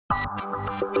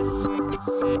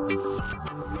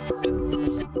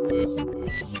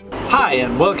Hi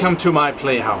and welcome to my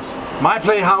PlayHouse. My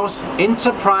PlayHouse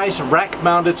enterprise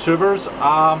rack-mounted servers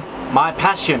are my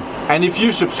passion, and if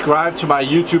you subscribe to my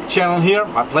YouTube channel here,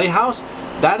 my PlayHouse,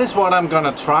 that is what I'm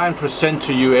gonna try and present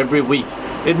to you every week.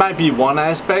 It might be one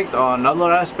aspect or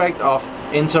another aspect of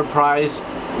enterprise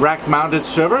rack-mounted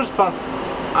servers, but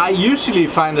I usually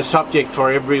find a subject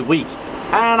for every week.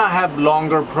 And I have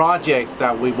longer projects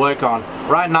that we work on.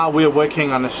 Right now we're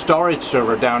working on a storage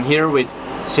server down here with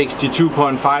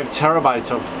 62.5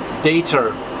 terabytes of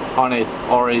data on it,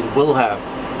 or it will have.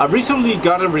 I recently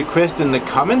got a request in the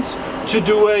comments to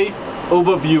do a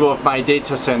overview of my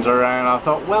data center, and I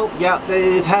thought, well, yeah,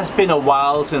 it has been a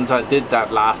while since I did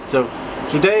that last. So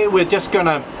today we're just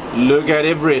gonna look at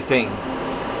everything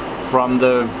from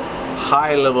the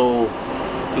high level,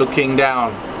 looking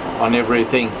down on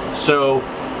everything. So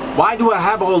why do I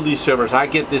have all these servers? I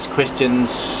get this question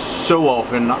so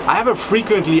often. I have a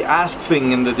frequently asked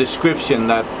thing in the description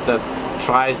that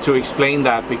tries to explain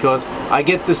that, because I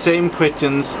get the same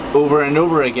questions over and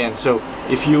over again. So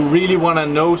if you really want to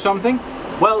know something,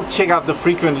 well, check out the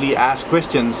frequently asked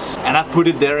questions, and I put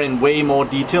it there in way more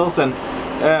details than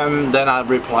I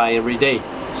reply every day.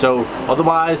 So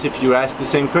otherwise, if you ask the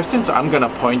same questions, I'm gonna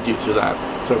point you to that.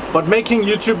 So, but making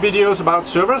YouTube videos about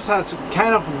servers has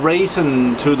kind of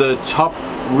risen to the top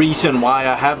reason why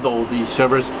I have all these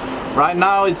servers. Right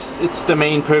now, it's the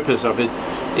main purpose of it.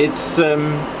 It's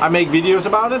I make videos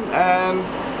about it and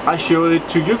I show it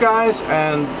to you guys,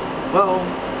 and well,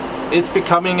 it's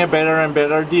becoming a better and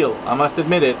better deal, I must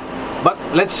admit it. But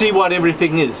let's see what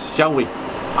everything is, shall we?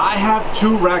 I have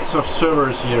two racks of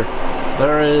servers here.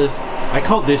 There is, I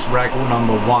call this rack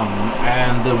number 1,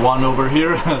 and the one over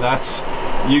here, that's,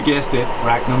 you guessed it,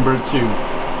 rack number 2.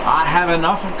 I have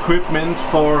enough equipment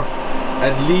for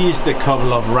at least a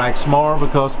couple of racks more,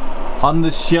 because on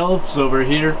the shelves over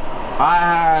here I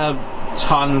have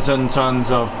tons and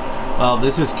tons of, well,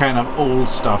 this is kind of old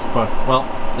stuff, but well,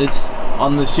 it's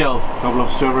on the shelf. A couple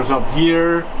of servers up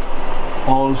here,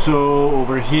 also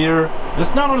over here.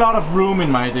 There's not a lot of room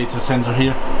in my data center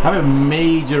here. I have a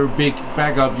major big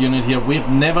backup unit here. We've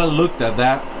never looked at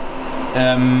that.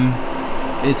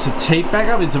 It's a tape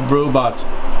backup, it's a robot.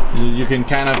 You can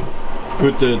kind of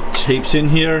put the tapes in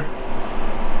here,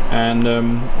 and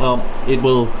well, it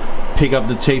will pick up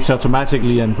the tapes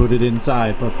automatically and put it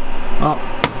inside, but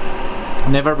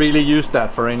never really used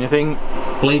that for anything.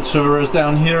 Blade servers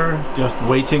down here, just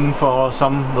waiting for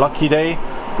some lucky day.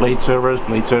 Blade servers,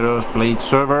 blade servers, blade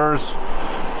servers.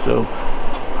 So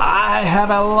I have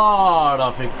a lot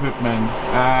of equipment,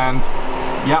 and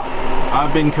yeah,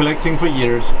 I've been collecting for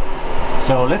years.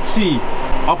 So let's see.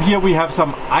 Up here we have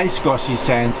some ISCSI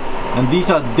SANs, and these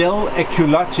are Dell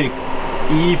Equallogic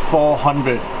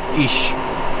E400-ish.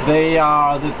 They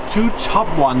are the two top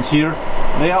ones here.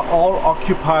 They are all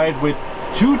occupied with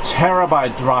 2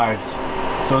 terabyte drives.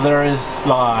 So there is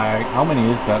like, how many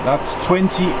is that? That's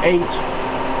 28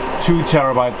 2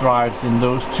 terabyte drives in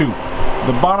those two.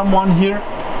 The bottom one here,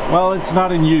 well, it's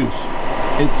not in use.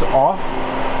 It's off,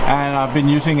 and I've been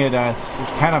using it as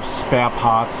kind of spare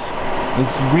parts.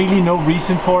 There's really no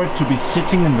reason for it to be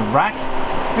sitting in the rack,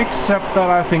 except that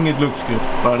I think it looks good,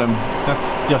 but that's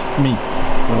just me.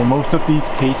 So most of these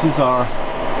cases are,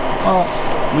 well,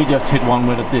 we just hit one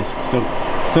with a disk. So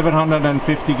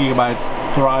 750 gigabyte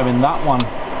drive in that one.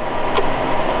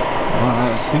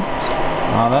 I think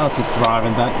there's a drive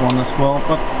in that one as well,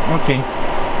 but okay.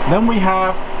 Then we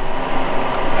have,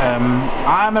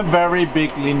 I'm a very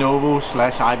big Lenovo /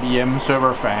 IBM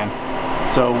server fan.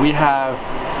 So we have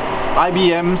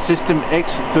IBM System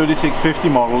X3650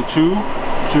 Model 2,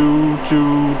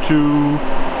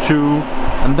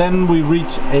 and then we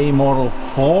reach a Model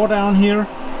 4 down here.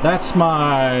 That's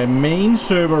my main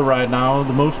server right now,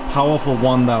 the most powerful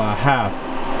one that I have,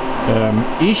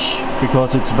 ish,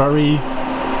 because it's very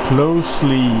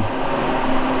closely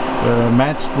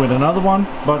matched with another one,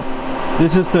 but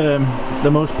this is the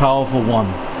most powerful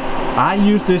one. I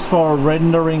use this for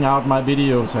rendering out my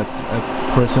videos at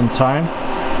present time.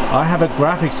 I have a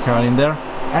graphics card in there,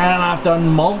 and I've done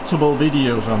multiple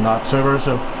videos on that server,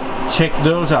 so check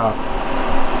those out.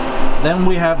 Then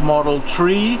we have Model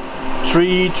 3. So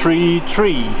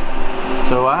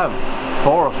I have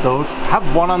 4 of those. I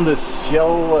have one on the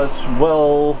shelf as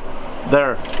well.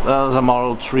 There's a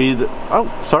Model 3. Oh,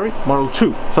 sorry, Model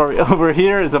 2. Sorry, over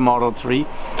here is a Model 3.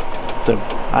 So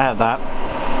I have that.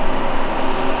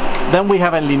 Then we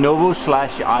have a Lenovo /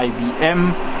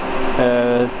 IBM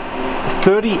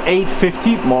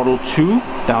 3850 Model 2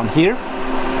 down here.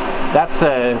 That's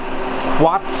a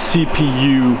quad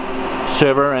CPU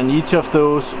server, and each of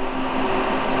those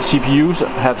CPUs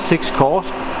have 6 cores,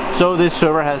 so this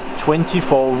server has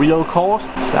 24 real cores.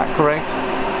 Is that correct?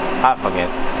 I forget.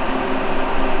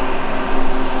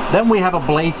 Then we have a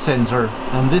Blade Center,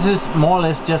 and this is more or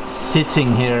less just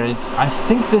sitting here. I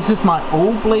think this is my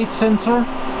old Blade Center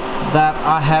that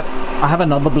I have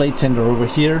another Blade Center over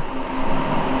here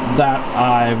that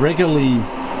I regularly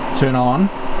turn on,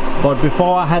 but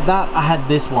before I had that, I had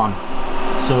this one.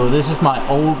 So this is my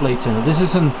old Blade Center. This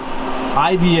is an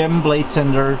IBM Blade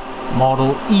Center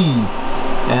Model E,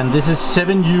 and this is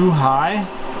 7U high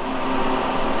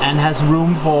and has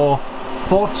room for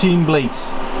 14 blades,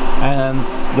 and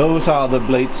those are the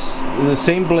blades, the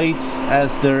same blades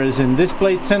as there is in this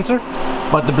Blade Center,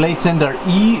 but the Blade Center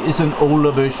E is an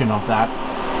older version of that.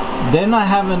 Then I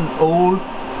have an old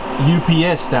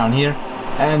UPS down here,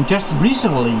 and just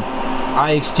recently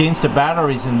I exchanged the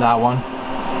batteries in that one.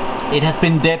 It has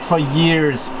been dead for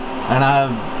years, and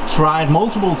I've tried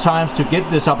multiple times to get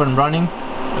this up and running,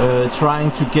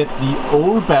 trying to get the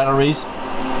old batteries.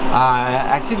 I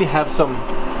actually have some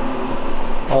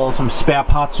spare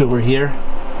parts over here.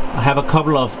 I have a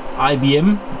couple of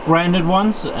IBM branded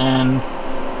ones, and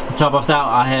on top of that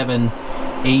I have an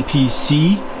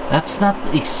APC. That's not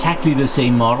exactly the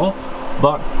same model,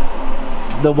 but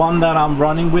the one that I'm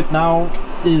running with now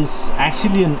is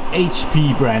actually an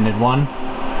HP branded one.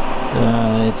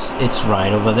 It's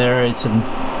right over there. It's an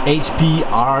HP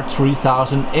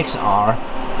R3000XR.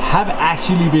 Have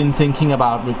actually been thinking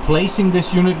about replacing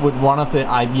this unit with one of the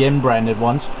IBM branded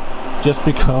ones, just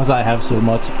because I have so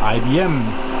much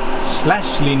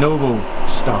IBM/Lenovo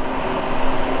stuff.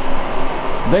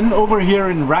 Then over here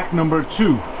in rack number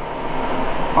 2,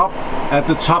 up at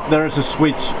the top there is a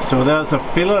switch, so there's a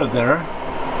filler there.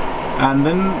 And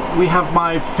then we have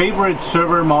my favorite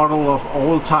server model of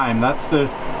all time. That's the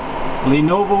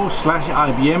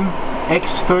Lenovo/IBM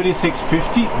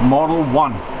X3650 Model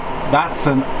 1. That's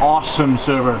an awesome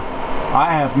server.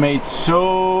 I have made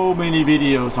so many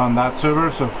videos on that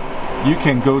server, so you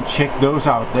can go check those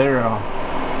out there.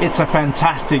 It's a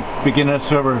fantastic beginner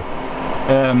server.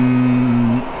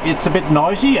 It's a bit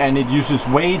noisy and it uses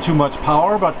way too much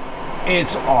power, but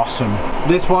it's awesome.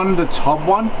 This one, the top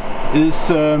one, is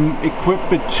equipped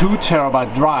with 2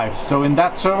 terabyte drives. So in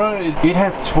that server it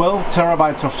has 12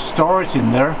 terabytes of storage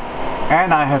in there,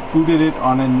 and I have booted it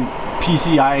on an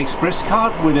PCI Express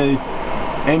card with a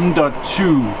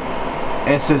M.2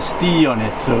 SSD on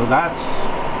it, so that's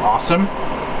awesome.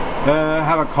 I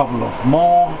have a couple of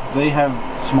more. They have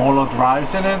smaller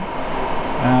drives in it,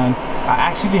 and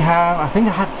I think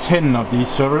I have 10 of these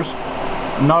servers.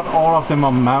 Not all of them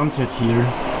are mounted here,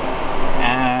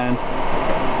 and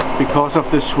because of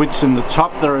the switch in the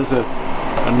top, there is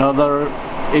another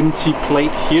empty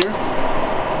plate here.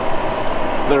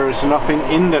 There is nothing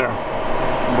in there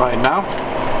right now.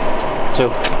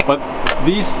 So, but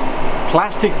these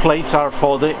plastic plates are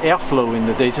for the airflow in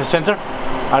the data center.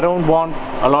 I don't want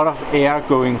a lot of air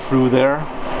going through there.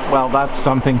 Well, that's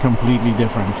something completely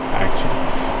different actually.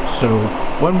 So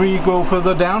when we go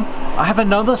further down, I have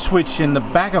another switch in the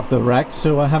back of the rack,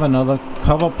 so I have another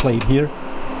cover plate here,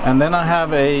 and then I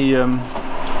have a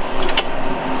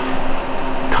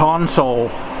console,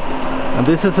 and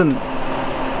this is an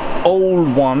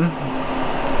old one,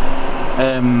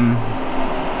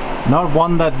 not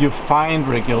one that you find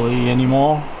regularly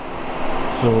anymore.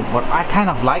 So, but I kind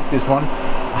of like this one.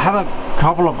 I have a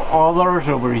couple of others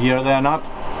over here. They're not,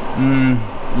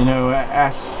 you know,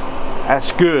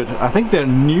 as good. I think they're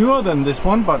newer than this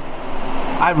one, but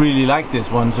I really like this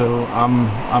one, so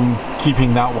I'm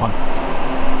keeping that one.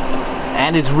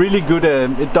 And it's really good.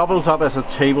 It doubles up as a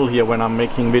table here when I'm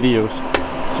making videos,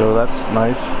 so that's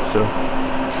nice. So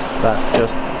that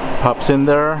just pops in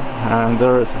there, and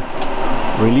there is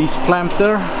a release clamp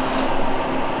there,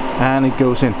 and it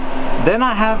goes in. Then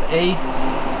I have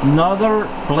another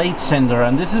Blade Center,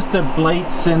 and this is the Blade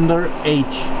Center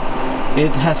H.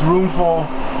 It has room for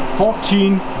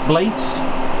 14 blades,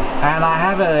 and I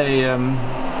have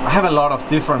a lot of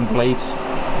different blades.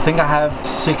 I think I have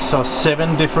 6 or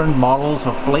 7 different models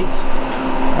of blades,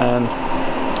 and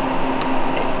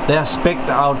they are spec'd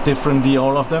out differently,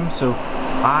 all of them. So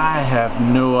I have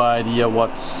no idea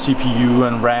what CPU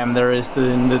and RAM there is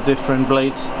in the different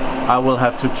blades. I will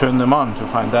have to turn them on to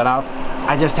find that out.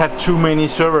 I just have too many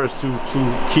servers to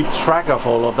keep track of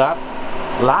all of that.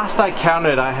 Last I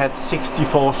counted, I had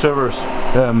 64 servers,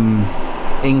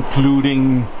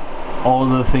 including all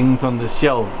the things on the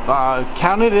shelf. I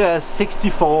counted it as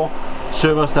 64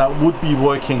 servers that would be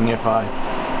working if I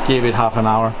gave it half an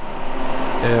hour.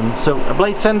 So a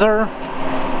Blade Center.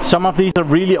 Some of these are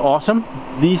really awesome.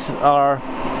 These are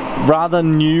rather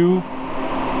new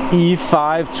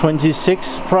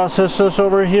E526 processors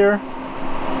over here.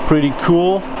 Pretty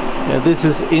cool. Yeah, this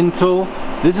is Intel.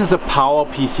 This is a power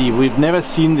PC. We've never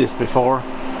seen this before.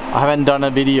 I haven't done a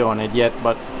video on it yet,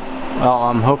 but well,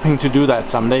 I'm hoping to do that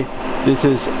someday. This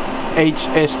is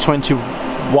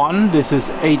HS21. This is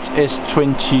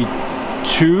HS22.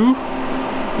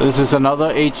 This is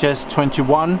another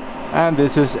HS21, and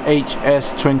this is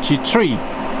HS23.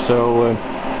 So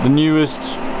the newest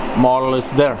model is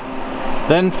there.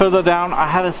 Then further down I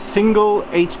have a single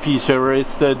HP server.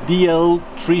 It's the Dell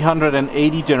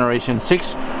 380 generation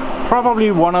 6,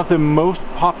 probably one of the most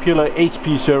popular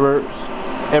HP servers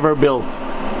ever built.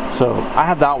 So I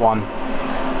have that one.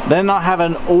 Then I have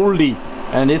an oldie,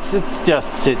 and it's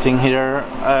just sitting here.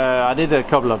 I did a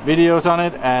couple of videos on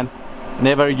it and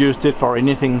never used it for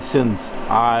anything since.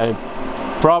 I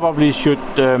probably should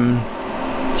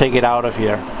take it out of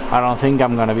here. I don't think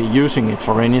I'm gonna be using it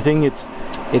for anything.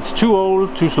 It's too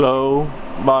old, too slow,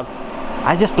 but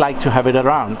I just like to have it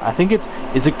around. I think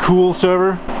it's a cool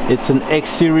server. It's an X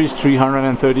series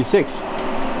 336.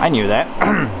 I knew that.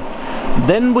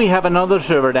 Then we have another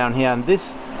server down here, and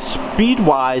this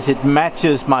speed-wise it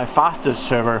matches my fastest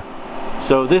server.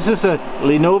 So this is a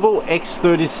Lenovo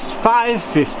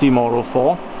X3550 Model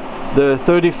 4. The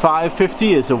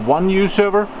 3550 is a 1U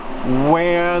server,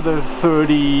 where the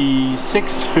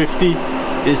 3650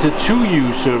 is a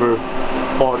 2U server.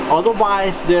 But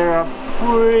otherwise they're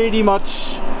pretty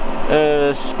much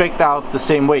spec'd out the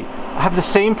same way. I have the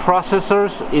same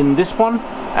processors in this one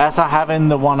as I have in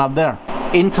the one up there.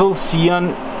 Intel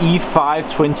Xeon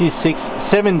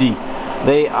E52670.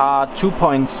 They are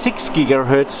 2.6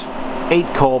 GHz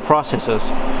 8-core processors.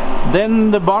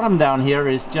 Then the bottom down here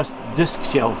is just disk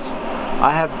shelves.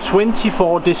 I have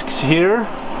 24 disks here,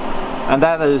 and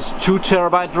that is 2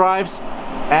 TB drives,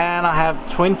 and I have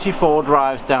 24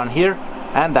 drives down here,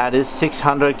 and that is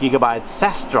 600 GB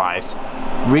SAS drives.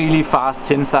 Really fast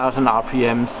 10,000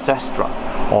 RPM SAS drive.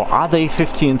 Or are they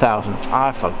 15,000?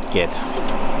 I forget.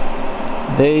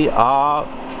 They are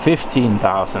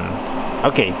 15,000.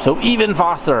 Okay, so even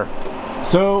faster.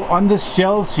 So on the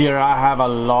shelves here I have a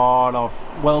lot of,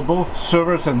 well, both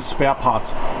servers and spare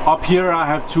parts. Up here I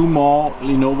have 2 more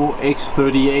Lenovo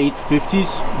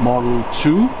X3850s Model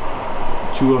 2.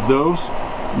 2 of those.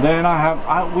 Then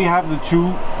we have the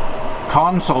 2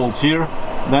 consoles here.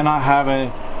 Then I have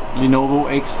a Lenovo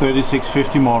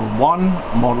X3650 Model 1,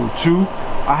 Model 2.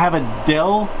 I have a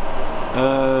Dell,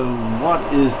 what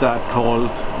is that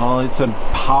called? Well, it's a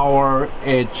Power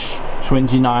Edge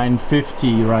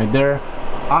 2950 right there.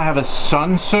 I have a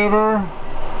Sun server.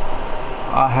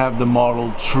 I have the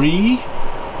Model 3.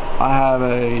 I have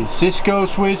a Cisco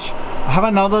switch. I have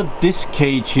another disk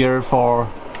cage here for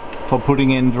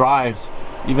putting in drives.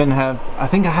 Even have, I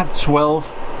think I have 12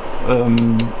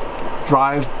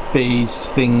 drive bays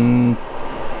thing.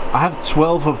 I have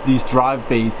 12 of these drive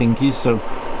bay thingies, so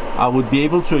I would be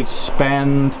able to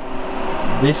expand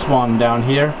this one down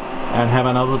here and have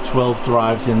another 12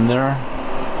 drives in there.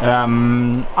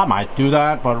 I might do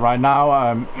that, but right now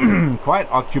I'm quite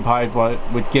occupied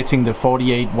with getting the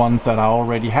 48 ones that I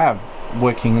already have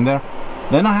working in there.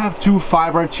 Then I have 2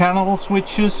 fiber channel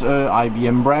switches,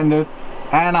 IBM branded,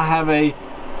 and I have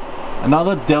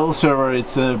another Dell server.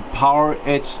 It's a Power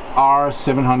Edge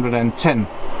R710. I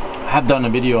have done a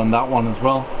video on that one as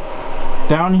well.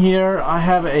 Down here I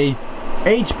have a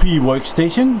HP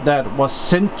workstation that was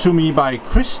sent to me by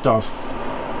Christoph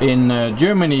in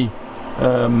Germany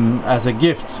as a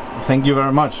gift. Thank you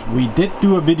very much. We did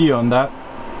do a video on that.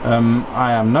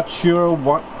 I am not sure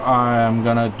what I am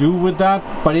gonna do with that,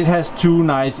 but it has 2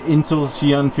 nice Intel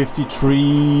Xeon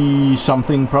 53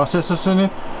 something processors in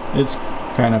it. It's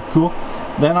kind of cool.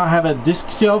 Then I have a disk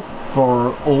shelf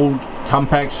for old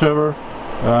compact server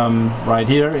right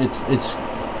here. It's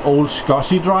old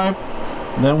SCSI drive.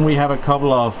 Then we have a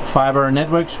couple of fiber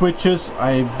network switches.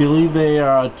 I believe they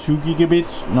are 2 gigabit,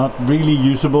 not really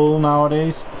usable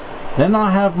nowadays. Then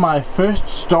I have my first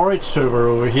storage server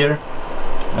over here.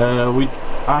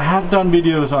 I have done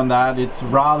videos on that. It's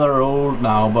rather old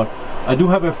now, but I do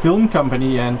have a film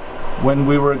company, and when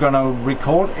we were gonna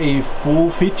record a full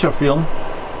feature film,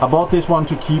 I bought this one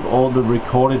to keep all the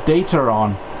recorded data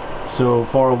on. So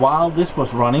for a while this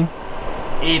was running.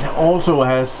 It also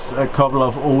has a couple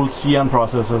of old Xeon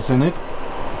processors in it.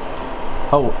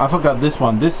 Oh, I forgot this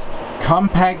one. This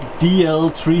compact DL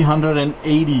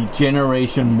 380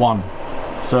 generation 1.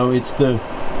 So it's the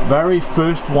very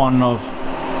first one of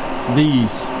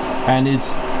these, and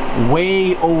it's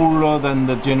way older than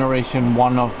the generation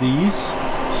 1 of these.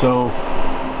 So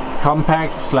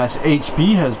Compact /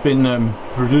 HP has been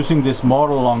producing this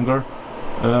model longer,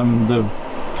 the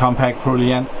Compact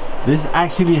Proliant. This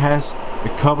actually has a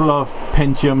couple of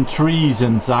Pentium 3s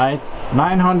inside,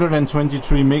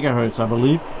 923 megahertz, I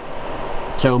believe.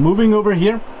 So moving over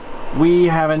here, we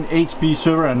have an HP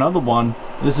server, another one.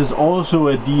 This is also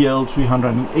a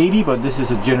DL380, but this is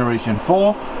a generation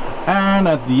 4. And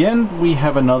at the end we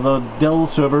have another Dell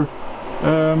server,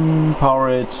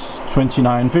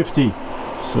 Hs21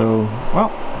 So,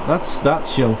 well,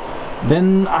 that's chill.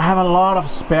 Then I have a lot of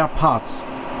spare parts.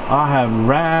 I have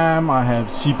RAM, I have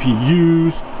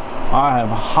CPUs, I have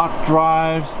hard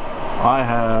drives, I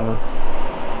have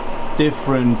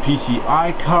different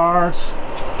PCI cards,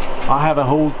 I have a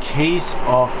whole case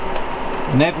of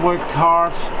network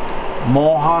cards,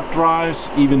 more hard drives,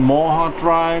 even more hard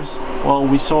drives. Well,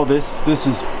 we saw this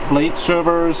is Blade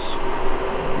servers,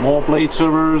 more Blade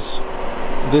servers.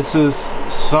 This is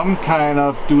some kind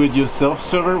of do-it-yourself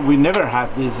server. We never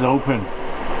have this open.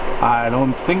 I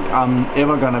don't think I'm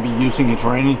ever gonna be using it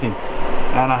for anything.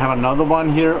 And I have another one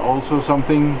here, also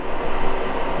something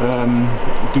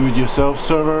do-it-yourself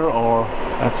server, or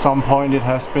at some point it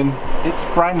has been. It's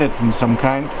branded in some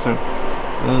kind. So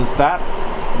there's that.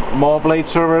 More Blade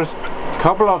servers.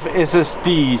 Couple of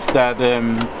SSDs that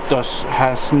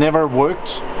has never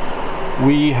worked.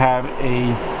 We have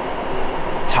a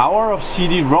tower of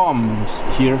CD-ROMs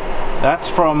here. That's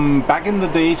from back in the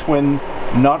days when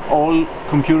not all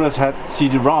computers had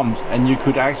CD-ROMs, and you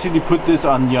could actually put this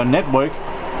on your network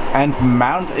and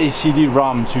mount a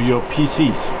CD-ROM to your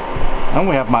PCs. And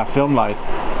we have my film light.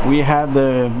 We have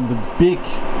the big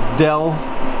Dell.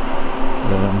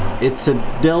 It's a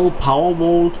Dell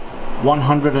PowerVault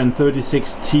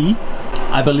 136T.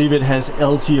 I believe it has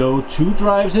LTO2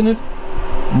 drives in it.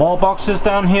 More boxes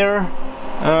down here.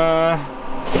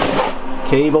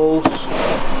 Cables.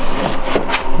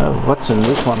 Oh, what's in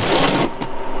this one?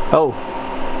 Oh,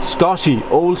 SCSI,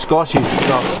 old SCSI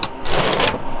stuff.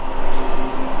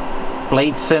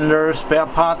 Blade Center spare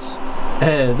parts.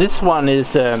 This one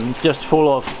is just full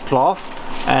of cloth,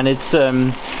 and it's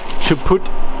to put,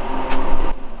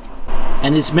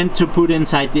 and it's meant to put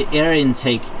inside the air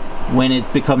intake when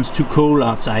it becomes too cold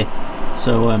outside.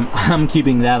 So I'm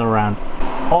keeping that around.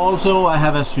 Also, I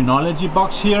have a Synology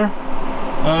box here,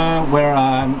 where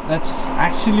that's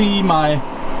actually my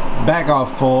backup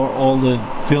for all the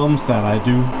films that I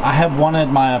do. I have one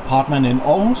at my apartment in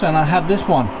Aarhus, and I have this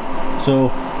one. So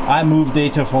I move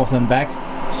data forth and back,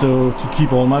 so to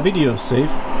keep all my videos safe.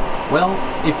 Well,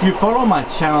 if you follow my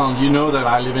channel, you know that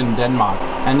I live in Denmark.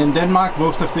 And in Denmark,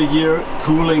 most of the year,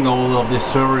 cooling all of this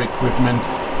server equipment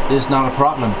is not a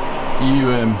problem.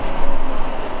 You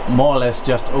more or less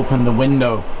just open the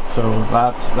window, so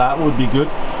that would be good.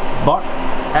 But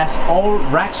as all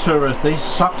rack servers, they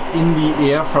suck in the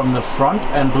air from the front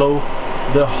and blow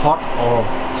the hot or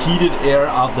heated air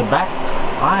out the back.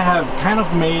 I have kind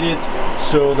of made it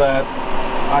so that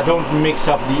I don't mix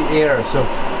up the air. So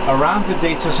around the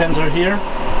data center here,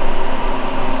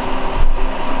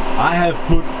 I have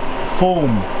put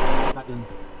foam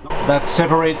that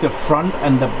separate the front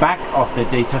and the back of the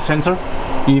data center.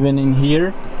 Even in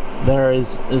here, there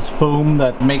is foam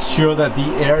that makes sure that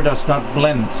the air does not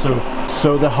blend.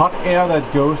 So the hot air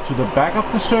that goes to the back of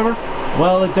the server,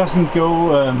 well, it doesn't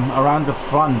go around the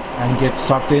front and get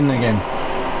sucked in again.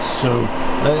 So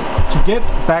to get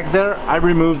back there, I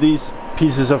remove these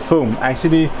pieces of foam.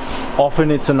 Actually,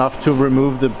 often it's enough to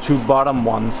remove the two bottom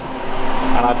ones,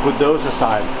 and I put those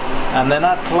aside. And then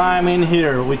I climb in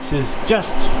here, which is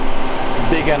just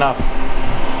big enough.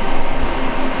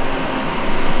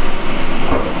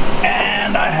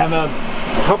 And I have a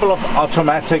couple of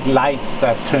automatic lights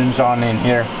that turns on in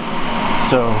here.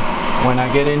 So when I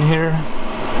get in here,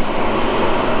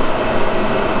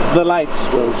 the lights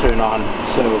will turn on.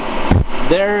 So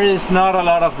there is not a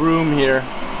lot of room here.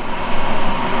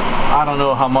 I don't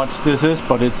know how much this is,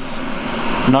 but it's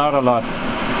not a lot.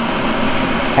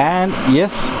 And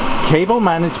yes, cable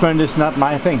management is not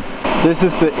my thing. This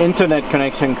is the internet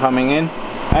connection coming in,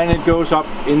 and it goes up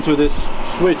into this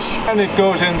switch, and it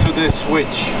goes into this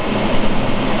switch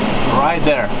right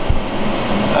there.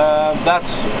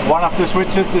 That's one of the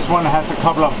switches. This one has a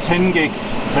couple of 10 gig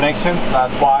connections.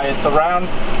 That's why it's around.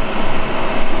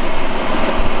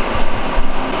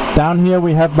 Down here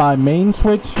we have my main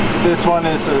switch. This one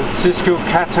is a Cisco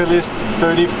Catalyst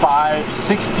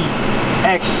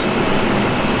 3560X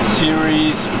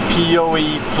series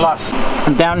PoE Plus.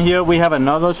 And down here we have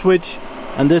another switch,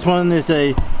 and this one is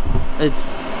it's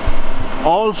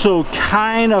also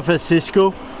kind of a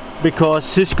Cisco, because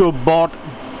Cisco bought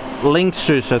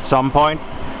Linksys at some point,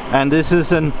 and this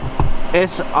is an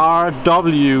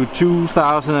SRW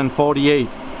 2048,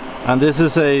 and this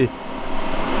is a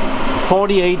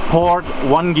 48 port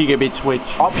 1 gigabit switch.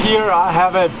 Up here I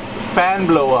have a fan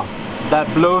blower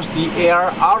that blows the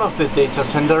air out of the data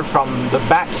center from the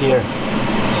back here,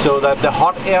 so that the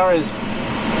hot air is,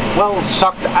 well,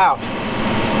 sucked out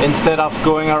instead of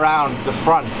going around the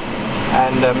front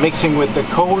and mixing with the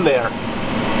cold air,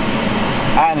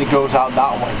 and it goes out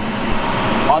that way.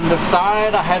 On the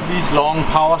side I have these long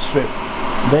power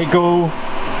strips. They go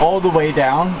all the way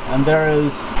down, and there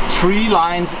is 3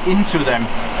 lines into them,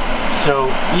 so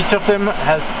each of them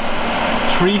has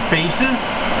 3 phases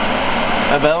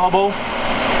available.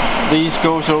 These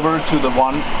goes over to the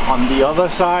one on the other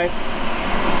side.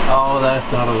 Oh, there's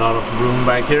not a lot of room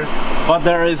back here, but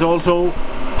there is also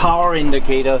power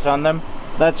indicators on them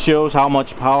that shows how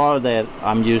much power that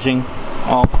I'm using.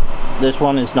 Oh, this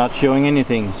one is not showing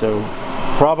anything, so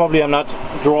probably I'm not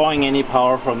drawing any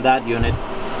power from that unit.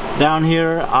 Down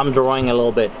here I'm drawing a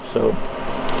little bit, so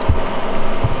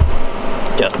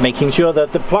just making sure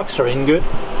that the plugs are in good.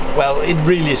 Well, it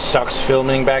really sucks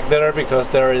filming back there because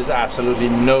there is absolutely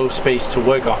no space to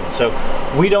work on, so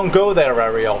we don't go there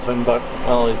very often, but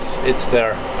well, it's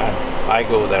there and I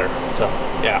go there, so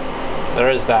yeah,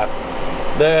 there is that.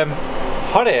 The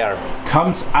hot air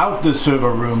comes out the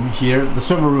server room here. The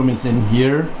server room is in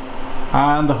here,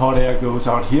 and the hot air goes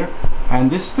out here, and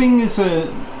this thing is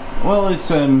a, well, it's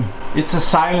a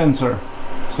silencer,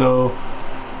 so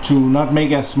to not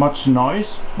make as much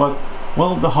noise, but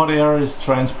well, the hot air is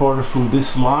transported through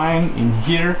this line in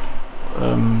here.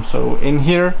 So in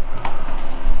here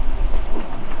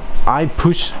I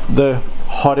push the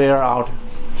hot air out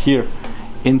here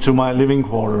into my living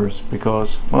quarters,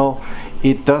 because well,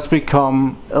 it does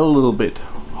become a little bit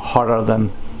hotter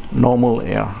than normal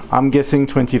air. I'm guessing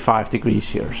 25 degrees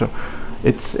here, so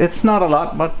it's not a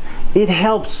lot, but it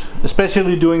helps,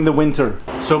 especially during the winter.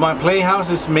 So my Playhouse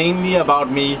is mainly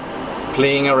about me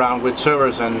playing around with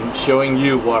servers and showing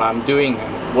you what I'm doing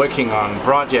and working on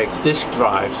projects, disk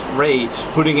drives, RAIDs,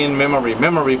 putting in memory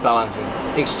balancing,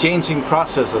 exchanging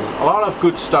processors, a lot of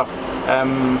good stuff.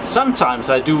 Sometimes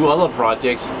I do other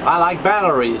projects. I like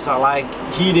batteries, I like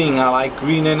heating, I like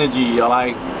green energy, I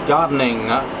like gardening.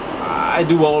 I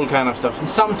do all kind of stuff. And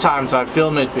sometimes I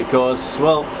film it because,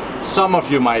 well, some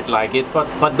of you might like it,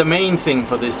 but the main thing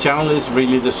for this channel is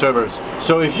really the servers.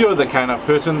 So if you're the kind of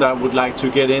person that would like to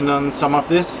get in on some of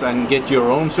this and get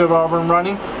your own server up and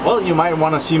running, well, you might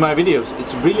want to see my videos.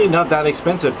 It's really not that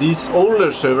expensive. These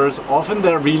older servers, often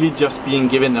they're really just being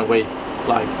given away,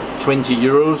 like 20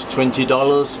 euros,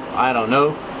 $20, I don't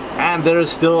know. And there is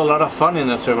still a lot of fun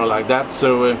in a server like that.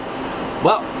 So,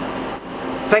 well,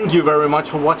 thank you very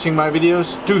much for watching my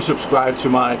videos. Do subscribe to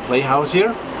my Playhouse here,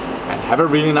 and have a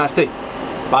really nice day.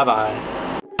 Bye bye.